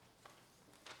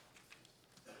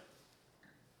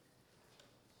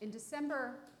In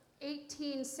December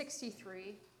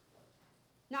 1863,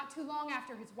 not too long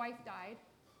after his wife died,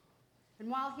 and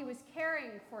while he was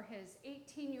caring for his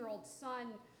 18-year-old son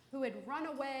who had run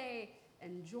away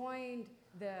and joined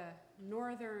the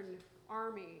Northern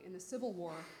Army in the Civil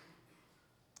War,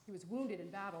 he was wounded in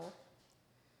battle,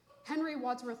 Henry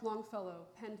Wadsworth Longfellow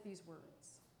penned these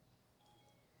words.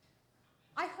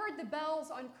 I heard the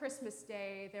bells on Christmas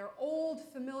Day their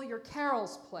old familiar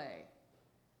carols play,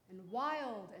 and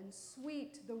wild and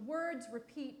sweet the words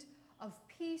repeat of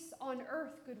peace on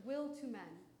earth, goodwill to men.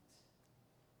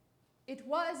 It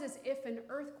was as if an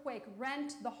earthquake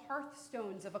rent the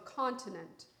hearthstones of a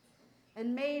continent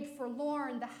and made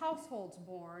forlorn the households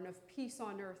born of peace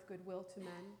on earth, goodwill to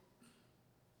men.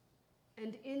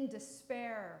 And in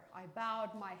despair I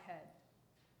bowed my head.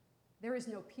 There is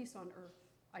no peace on earth,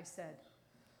 I said,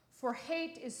 for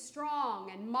hate is strong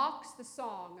and mocks the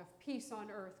song of peace on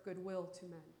earth, goodwill to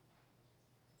men.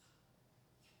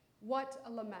 What a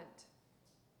lament.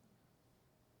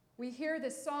 We hear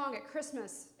this song at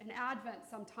Christmas and Advent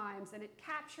sometimes, and it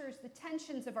captures the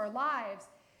tensions of our lives,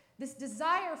 this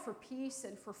desire for peace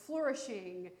and for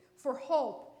flourishing, for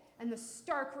hope, and the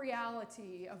stark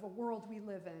reality of a world we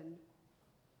live in.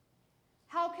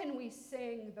 How can we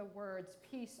sing the words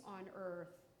peace on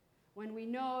earth when we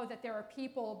know that there are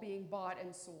people being bought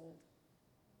and sold?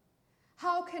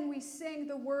 How can we sing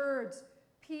the words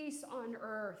peace on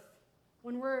earth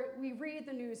when we read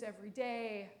the news every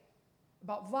day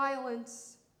about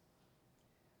violence,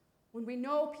 when we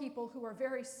know people who are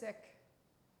very sick,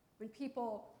 when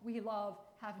people we love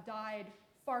have died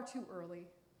far too early?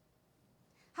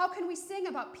 How can we sing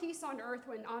about peace on earth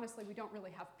when honestly we don't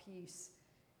really have peace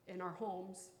in our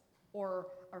homes or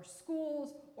our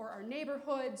schools or our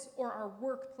neighborhoods or our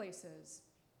workplaces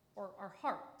or our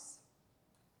hearts?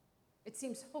 It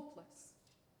seems hopeless.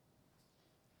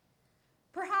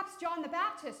 Perhaps John the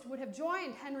Baptist would have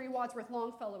joined Henry Wadsworth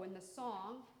Longfellow in this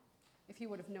song, if he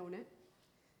would have known it,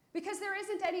 because there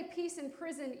isn't any peace in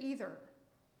prison either.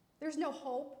 There's no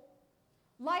hope.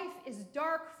 Life is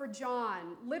dark for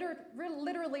John,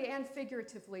 literally and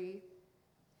figuratively.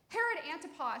 Herod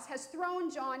Antipas has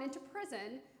thrown John into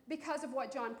prison because of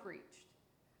what John preached.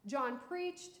 John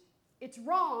preached it's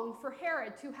wrong for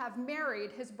Herod to have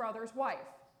married his brother's wife,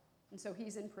 and so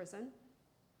he's in prison.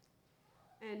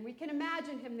 And we can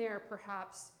imagine him there,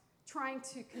 perhaps, trying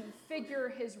to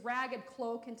configure his ragged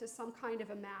cloak into some kind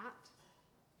of a mat.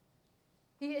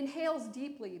 He inhales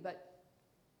deeply, but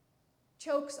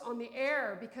chokes on the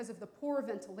air because of the poor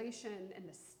ventilation and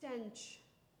the stench.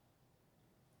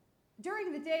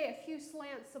 During the day, a few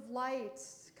slants of light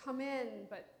come in,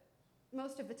 but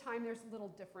most of the time there's little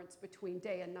difference between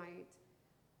day and night.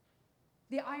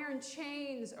 The iron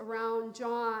chains around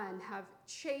John have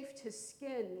chafed his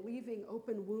skin, leaving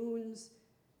open wounds.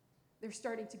 They're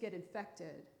starting to get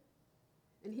infected.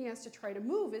 And he has to try to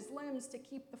move his limbs to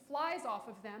keep the flies off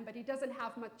of them, but he doesn't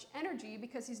have much energy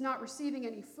because he's not receiving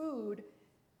any food.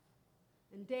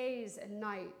 And days and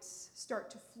nights start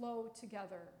to flow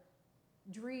together,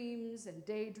 dreams and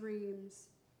daydreams.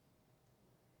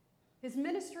 His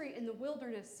ministry in the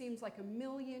wilderness seems like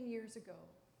 1,000,000 years ago.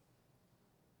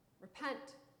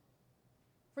 Repent,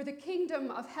 for the kingdom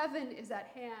of heaven is at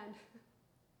hand.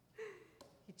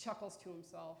 He chuckles to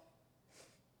himself.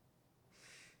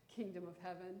 Kingdom of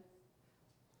heaven.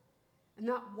 And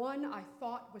that one I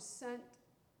thought was sent,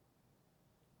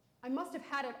 I must have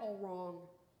had it all wrong.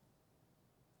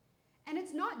 And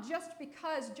it's not just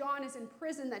because John is in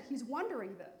prison that he's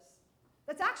wondering this.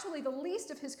 That's actually the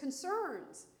least of his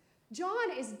concerns.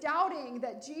 John is doubting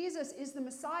that Jesus is the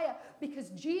Messiah because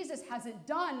Jesus hasn't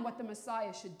done what the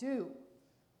Messiah should do.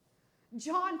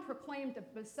 John proclaimed a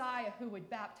Messiah who would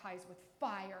baptize with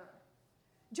fire.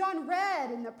 John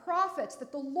read in the prophets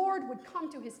that the Lord would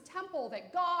come to his temple,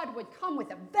 that God would come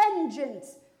with a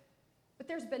vengeance. But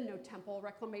there's been no temple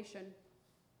reclamation.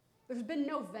 There's been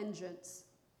no vengeance,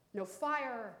 no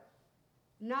fire.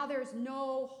 Now there's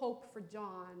no hope for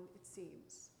John, it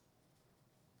seems.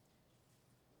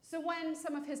 So when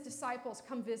some of his disciples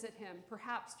come visit him,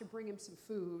 perhaps to bring him some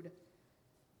food,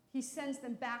 he sends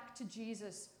them back to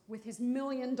Jesus with his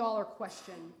 $1,000,000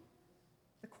 question,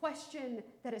 the question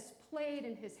that is played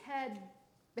in his head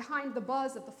behind the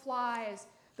buzz of the flies,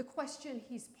 the question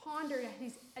he's pondered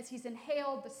as he's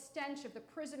inhaled the stench of the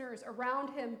prisoners around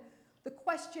him, the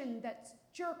question that's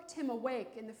jerked him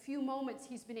awake in the few moments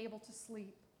he's been able to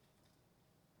sleep.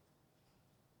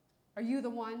 Are you the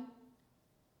one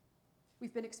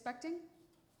we've been expecting?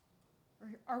 Or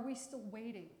are we still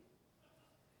waiting?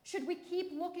 Should we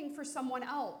keep looking for someone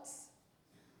else?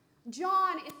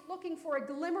 John is looking for a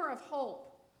glimmer of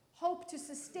hope, hope to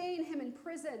sustain him in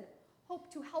prison,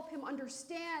 hope to help him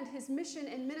understand his mission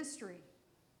and ministry.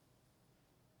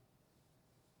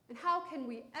 And how can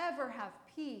we ever have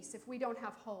peace if we don't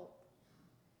have hope?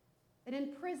 And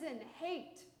in prison,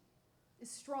 hate is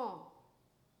strong.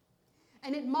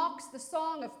 And it mocks the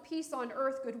song of peace on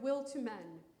earth, goodwill to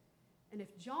men. And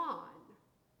if John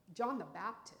the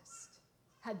Baptist,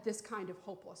 had this kind of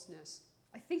hopelessness,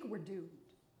 I think we're doomed.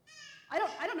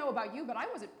 I don't know about you, but I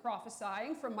wasn't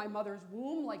prophesying from my mother's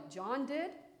womb like John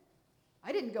did.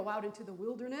 I didn't go out into the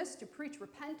wilderness to preach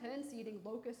repentance, eating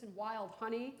locusts and wild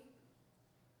honey.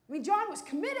 I mean, John was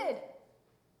committed.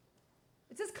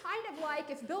 It's just kind of like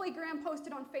if Billy Graham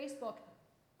posted on Facebook,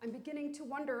 "I'm beginning to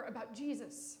wonder about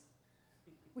Jesus,"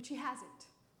 which he hasn't.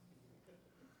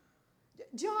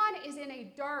 John is in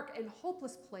a dark and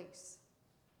hopeless place.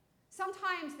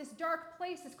 Sometimes this dark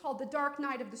place is called the dark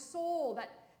night of the soul,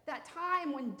 that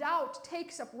time when doubt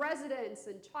takes up residence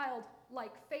and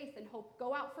childlike faith and hope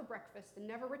go out for breakfast and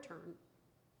never return.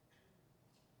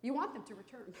 You want them to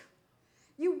return.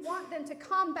 You want them to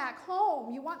come back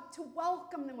home. You want to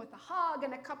welcome them with a hug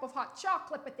and a cup of hot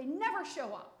chocolate, but they never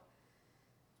show up.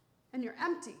 And you're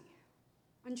empty,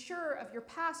 unsure of your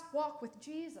past walk with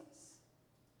Jesus,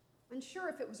 unsure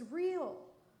if it was real,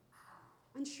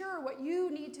 unsure what you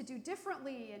need to do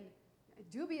differently, and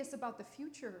dubious about the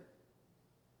future.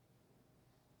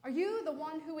 Are you the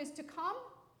one who is to come,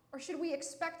 or should we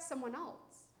expect someone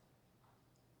else?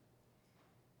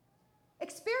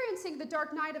 Experiencing the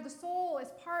dark night of the soul is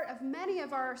part of many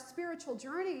of our spiritual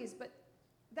journeys, but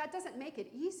that doesn't make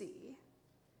it easy.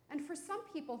 And for some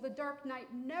people, the dark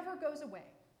night never goes away.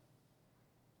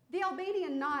 The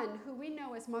Albanian nun, who we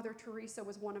know as Mother Teresa,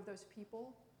 was one of those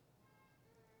people.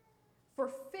 For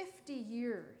 50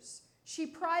 years, she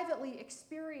privately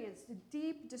experienced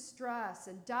deep distress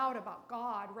and doubt about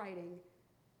God, writing,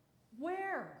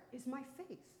 "Where is my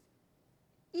faith?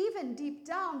 Even deep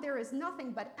down, there is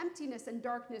nothing but emptiness and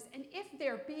darkness, and if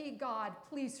there be God,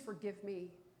 please forgive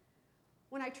me.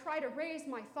 When I try to raise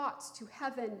my thoughts to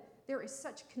heaven, there is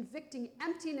such convicting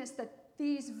emptiness that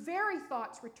these very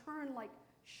thoughts return like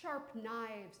sharp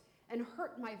knives and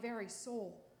hurt my very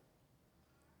soul."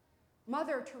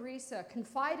 Mother Teresa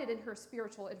confided in her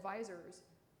spiritual advisors,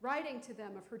 writing to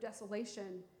them of her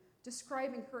desolation,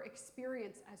 describing her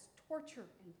experience as torture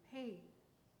and pain.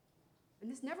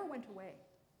 And this never went away.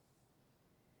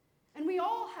 And we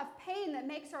all have pain that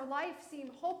makes our life seem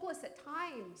hopeless at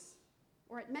times,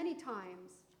 or at many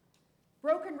times.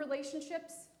 Broken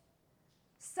relationships,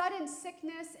 sudden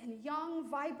sickness, and young,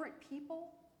 vibrant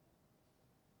people.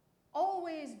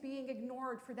 Always being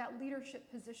ignored for that leadership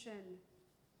position.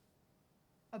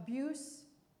 Abuse,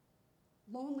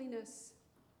 loneliness,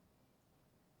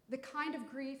 the kind of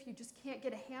grief you just can't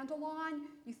get a handle on.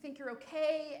 You think you're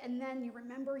okay, and then you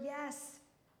remember, yes,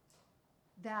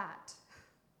 that.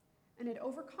 And it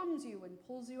overcomes you and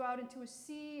pulls you out into a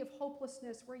sea of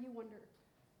hopelessness where you wonder,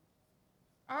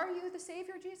 are you the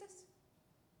Savior, Jesus?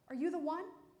 Are you the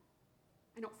one?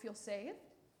 I don't feel saved.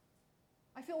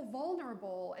 I feel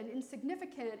vulnerable and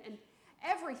insignificant, and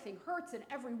everything hurts and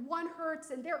everyone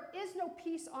hurts, and there is no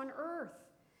peace on earth.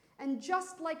 And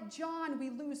just like John, we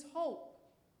lose hope.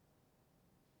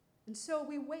 And so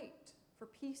we wait for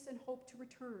peace and hope to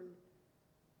return,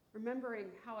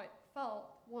 remembering how it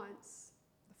felt once,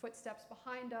 the footsteps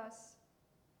behind us,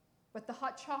 but the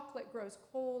hot chocolate grows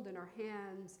cold in our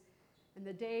hands, and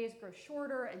the days grow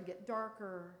shorter and get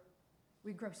darker.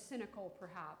 We grow cynical,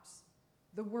 perhaps.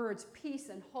 The words peace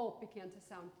and hope began to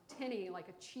sound tinny, like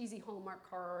a cheesy Hallmark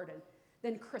card, and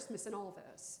then Christmas and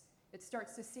Elvis. It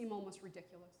starts to seem almost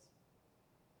ridiculous.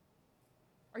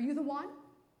 Are you the one?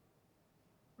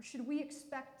 Or should we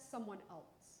expect someone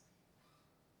else?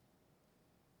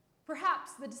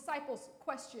 Perhaps the disciples'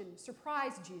 question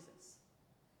surprised Jesus.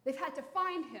 They've had to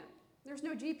find him. There's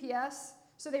no GPS,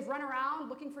 so they've run around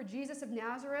looking for Jesus of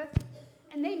Nazareth.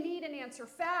 And they need an answer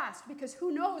fast, because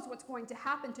who knows what's going to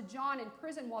happen to John in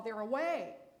prison while they're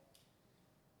away.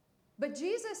 But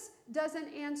Jesus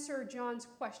doesn't answer John's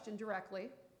question directly.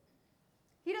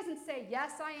 He doesn't say,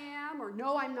 yes, I am, or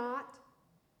no, I'm not.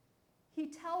 He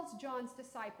tells John's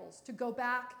disciples to go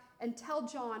back and tell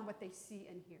John what they see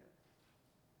and hear.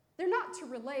 They're not to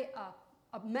relay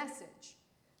a message.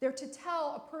 They're to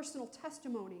tell a personal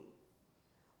testimony.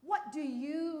 What do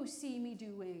you see me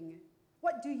doing?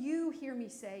 What do you hear me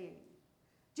saying?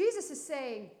 Jesus is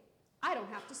saying, I don't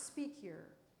have to speak here.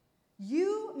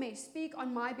 You may speak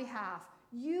on my behalf.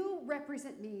 You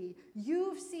represent me.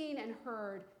 You've seen and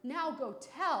heard. Now go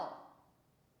tell.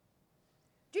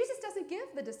 Jesus doesn't give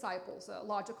the disciples a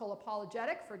logical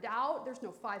apologetic for doubt. There's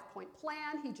no 5-point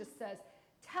plan. He just says,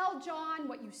 Tell John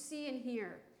what you see and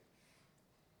hear.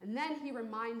 And then he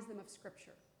reminds them of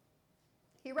Scripture.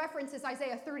 He references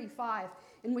Isaiah 35,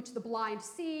 in which the blind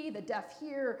see, the deaf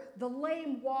hear, the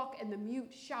lame walk, and the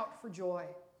mute shout for joy.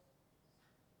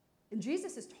 And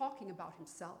Jesus is talking about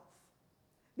himself,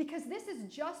 because this is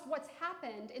just what's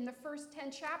happened in the first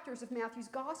 10 chapters of Matthew's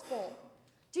gospel.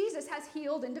 Jesus has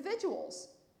healed individuals.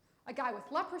 A guy with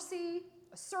leprosy,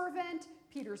 a servant,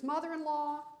 Peter's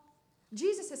mother-in-law.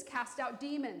 Jesus has cast out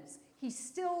demons. He's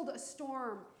stilled a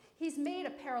storm. He's made a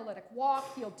paralytic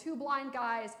walk, healed 2 blind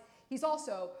guys. He's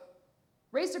also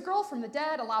raised a girl from the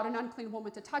dead, allowed an unclean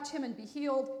woman to touch him and be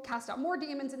healed, cast out more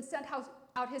demons, and sent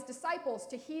out his disciples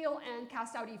to heal and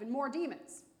cast out even more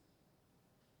demons.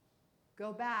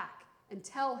 Go back and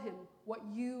tell him what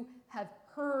you have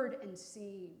heard and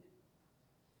seen.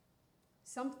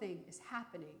 Something is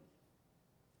happening.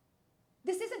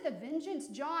 This isn't the vengeance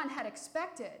John had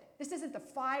expected. This isn't the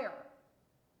fire.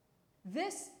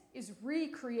 This is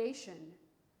recreation.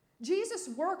 Jesus'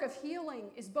 work of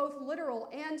healing is both literal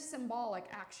and symbolic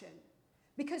action,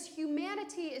 because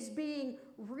humanity is being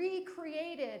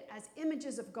recreated as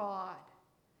images of God.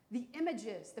 The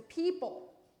images, the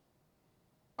people,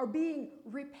 are being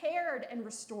repaired and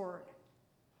restored.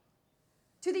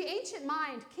 To the ancient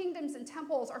mind, kingdoms and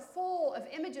temples are full of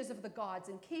images of the gods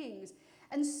and kings.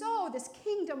 And so this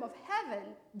kingdom of heaven,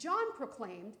 John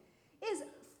proclaimed, is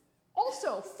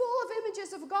also full of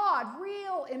images of God,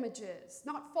 real images,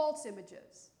 not false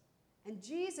images. And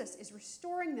Jesus is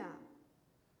restoring them.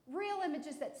 Real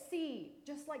images that see,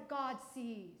 just like God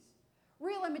sees.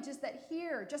 Real images that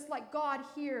hear, just like God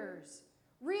hears.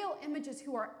 Real images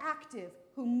who are active,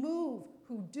 who move,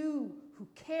 who do, who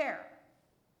care.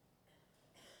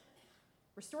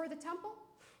 Restore the temple?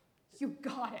 You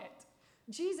got it.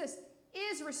 Jesus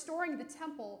is restoring the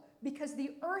temple because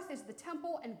the earth is the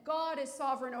temple and God is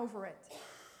sovereign over it.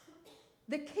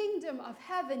 The kingdom of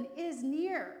heaven is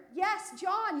near. Yes,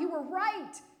 John, you were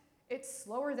right. It's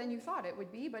slower than you thought it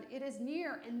would be, but it is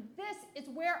near. And this is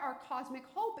where our cosmic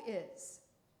hope is.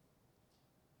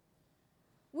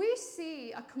 We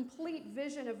see a complete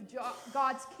vision of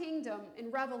God's kingdom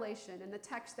in Revelation in the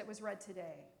text that was read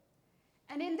today.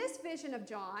 And in this vision of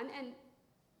John, and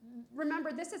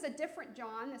remember, this is a different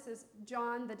John. This is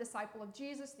John, the disciple of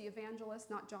Jesus, the evangelist,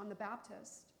 not John the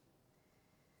Baptist.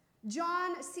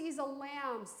 John sees a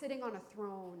lamb sitting on a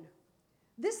throne.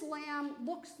 This lamb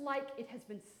looks like it has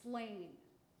been slain,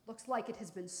 looks like it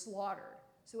has been slaughtered.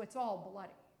 So it's all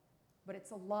bloody, but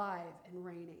it's alive and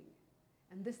reigning.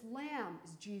 And this lamb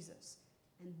is Jesus.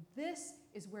 And this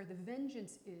is where the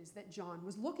vengeance is that John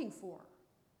was looking for.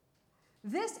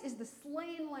 This is the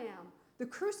slain lamb, the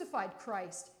crucified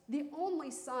Christ, the only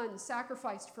Son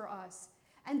sacrificed for us.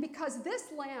 And because this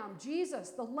lamb, Jesus,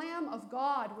 the Lamb of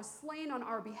God, was slain on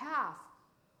our behalf,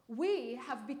 we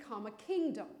have become a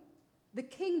kingdom, the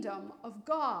kingdom of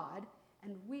God,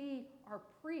 and we are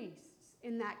priests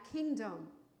in that kingdom.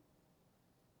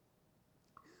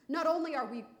 Not only are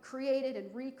we created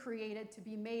and recreated to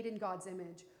be made in God's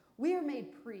image, we are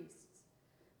made priests.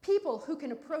 People who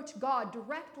can approach God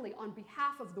directly on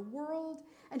behalf of the world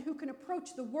and who can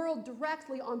approach the world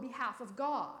directly on behalf of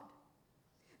God.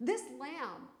 This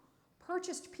lamb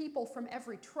purchased people from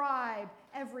every tribe,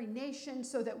 every nation,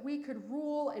 so that we could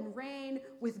rule and reign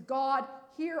with God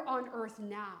here on earth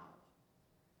now.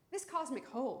 This cosmic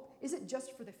hope isn't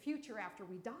just for the future after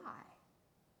we die.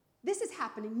 This is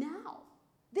happening now.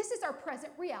 This is our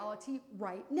present reality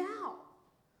right now.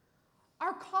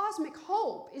 Our cosmic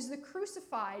hope is the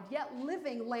crucified yet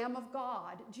living Lamb of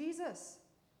God, Jesus.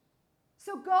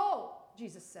 So go,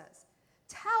 Jesus says.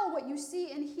 Tell what you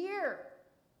see and hear.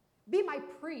 Be my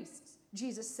priests,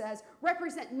 Jesus says.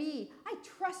 Represent me. I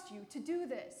trust you to do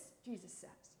this, Jesus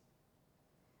says.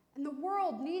 And the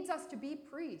world needs us to be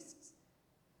priests.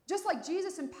 Just like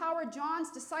Jesus empowered John's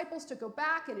disciples to go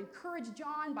back and encourage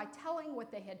John by telling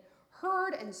what they had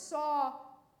heard and saw,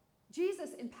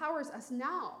 Jesus empowers us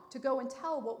now to go and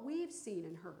tell what we've seen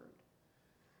and heard.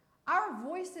 Our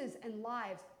voices and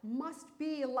lives must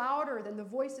be louder than the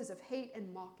voices of hate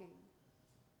and mocking.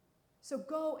 So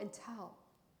go and tell.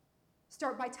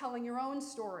 Start by telling your own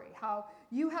story, how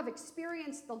you have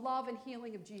experienced the love and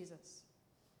healing of Jesus.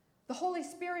 The Holy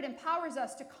Spirit empowers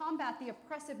us to combat the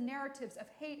oppressive narratives of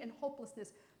hate and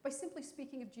hopelessness by simply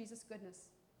speaking of Jesus' goodness.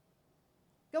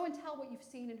 Go and tell what you've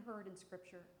seen and heard in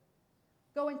Scripture.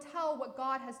 Go and tell what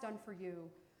God has done for you.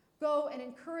 Go and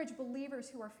encourage believers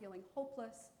who are feeling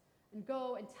hopeless, and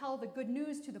go and tell the good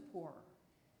news to the poor.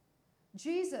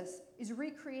 Jesus is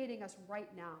recreating us right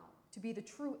now to be the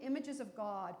true images of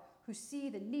God who see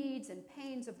the needs and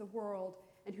pains of the world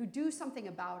and who do something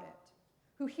about it,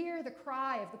 who hear the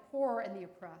cry of the poor and the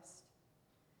oppressed.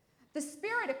 The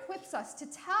Spirit equips us to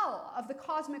tell of the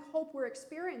cosmic hope we're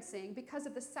experiencing because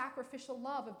of the sacrificial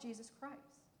love of Jesus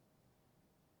Christ.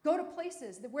 Go to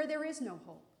places where there is no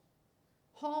hope.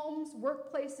 Homes,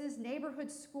 workplaces,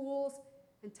 neighborhoods, schools,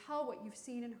 and tell what you've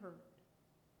seen and heard.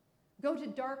 Go to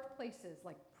dark places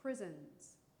like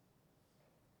prisons.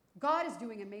 God is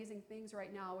doing amazing things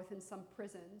right now within some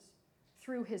prisons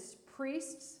through his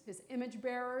priests, his image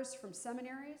bearers from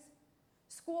seminaries.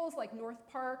 Schools like North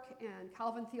Park and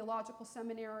Calvin Theological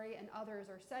Seminary and others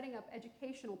are setting up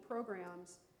educational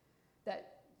programs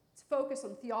that focus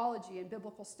on theology and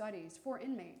biblical studies for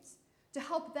inmates to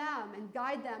help them and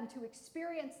guide them to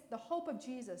experience the hope of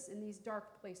Jesus in these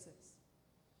dark places.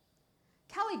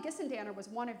 Kelly Gissendaner was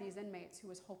one of these inmates who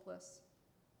was hopeless.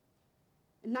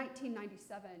 In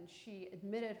 1997, she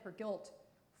admitted her guilt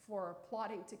for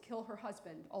plotting to kill her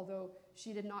husband, although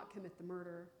she did not commit the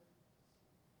murder.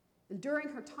 And during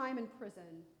her time in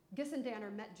prison,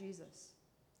 Gissendaner met Jesus.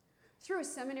 Through a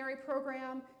seminary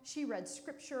program, she read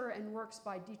scripture and works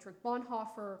by Dietrich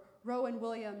Bonhoeffer, Rowan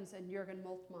Williams, and Jürgen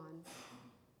Moltmann.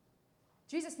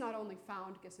 Jesus not only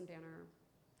found Gissendaner,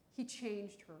 he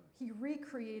changed her, he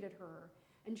recreated her,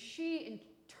 and she in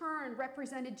turn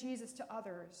represented Jesus to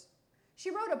others.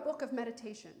 She wrote a book of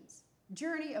meditations,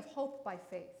 Journey of Hope by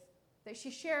Faith, that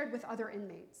she shared with other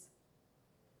inmates.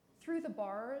 Through the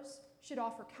bars, she'd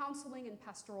offer counseling and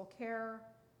pastoral care,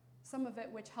 some of it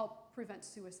which help prevent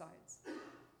suicides.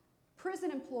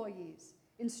 Prison employees,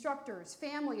 instructors,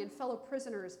 family, and fellow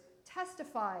prisoners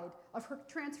testified of her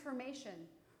transformation,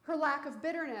 her lack of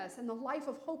bitterness, and the life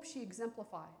of hope she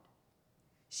exemplified.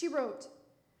 She wrote,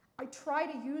 "I try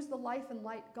to use the life and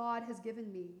light God has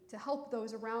given me to help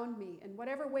those around me in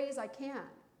whatever ways I can."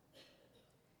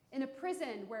 In a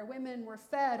prison where women were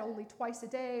fed only twice a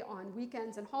day on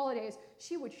weekends and holidays,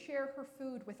 she would share her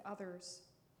food with others.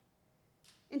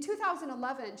 In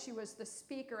 2011, she was the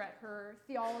speaker at her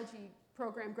theology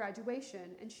program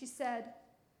graduation, and she said,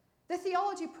 "The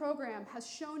theology program has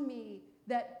shown me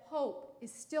that hope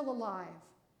is still alive.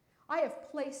 I have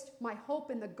placed my hope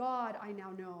in the God I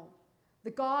now know,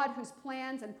 the God whose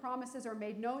plans and promises are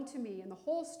made known to me in the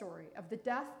whole story of the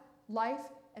death,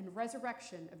 life, and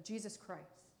resurrection of Jesus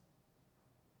Christ."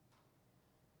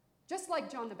 Just like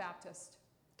John the Baptist,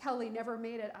 Kelly never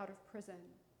made it out of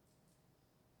prison.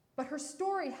 But her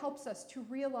story helps us to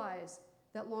realize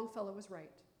that Longfellow was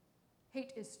right.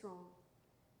 Hate is strong.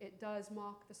 It does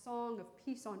mock the song of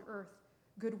peace on earth,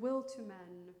 goodwill to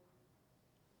men.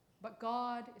 But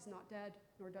God is not dead,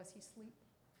 nor does he sleep.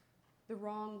 The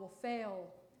wrong will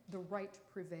fail, the right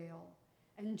prevail.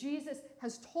 And Jesus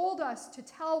has told us to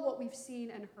tell what we've seen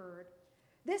and heard.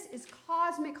 This is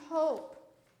cosmic hope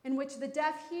in which the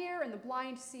deaf hear and the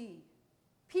blind see.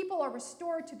 People are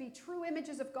restored to be true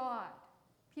images of God.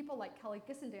 People like Kelly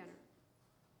Gissendaner.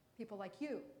 People like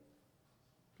you.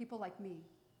 People like me.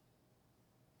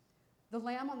 The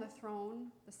Lamb on the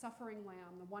throne, the suffering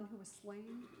Lamb, the one who was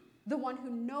slain, the one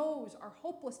who knows our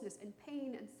hopelessness and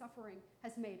pain and suffering,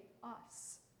 has made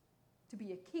us to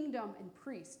be a kingdom and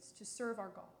priests to serve our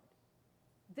God.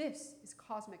 This is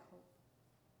cosmic hope.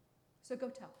 So go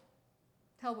tell.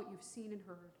 Tell what you've seen and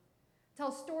heard.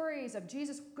 Tell stories of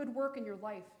Jesus' good work in your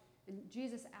life and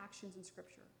Jesus' actions in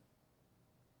Scripture.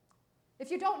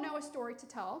 If you don't know a story to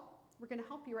tell, we're going to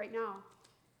help you right now.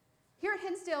 Here at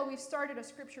Hinsdale, we've started a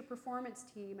Scripture performance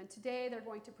team, and today they're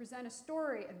going to present a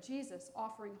story of Jesus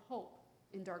offering hope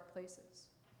in dark places.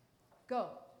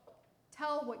 Go.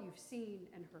 Tell what you've seen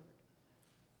and heard.